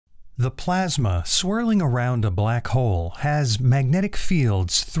The plasma swirling around a black hole has magnetic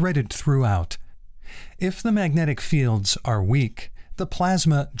fields threaded throughout. If the magnetic fields are weak, the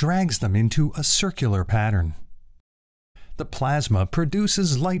plasma drags them into a circular pattern. The plasma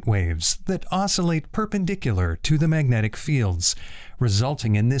produces light waves that oscillate perpendicular to the magnetic fields,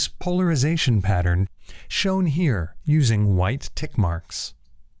 resulting in this polarization pattern shown here using white tick marks.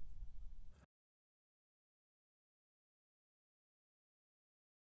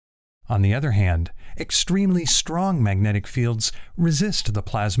 On the other hand, extremely strong magnetic fields resist the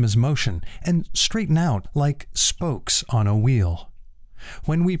plasma's motion and straighten out like spokes on a wheel.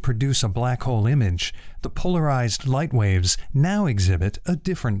 When we produce a black hole image, the polarized light waves now exhibit a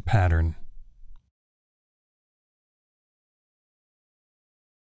different pattern.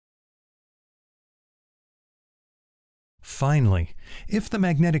 Finally, if the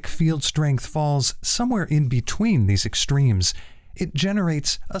magnetic field strength falls somewhere in between these extremes, it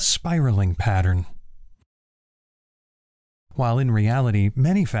generates a spiraling pattern. While in reality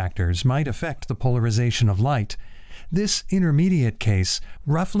many factors might affect the polarization of light, this intermediate case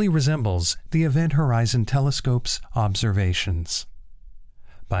roughly resembles the Event Horizon Telescope's observations.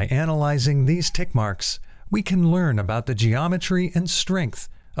 By analyzing these tick marks, we can learn about the geometry and strength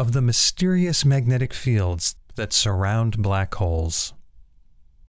of the mysterious magnetic fields that surround black holes.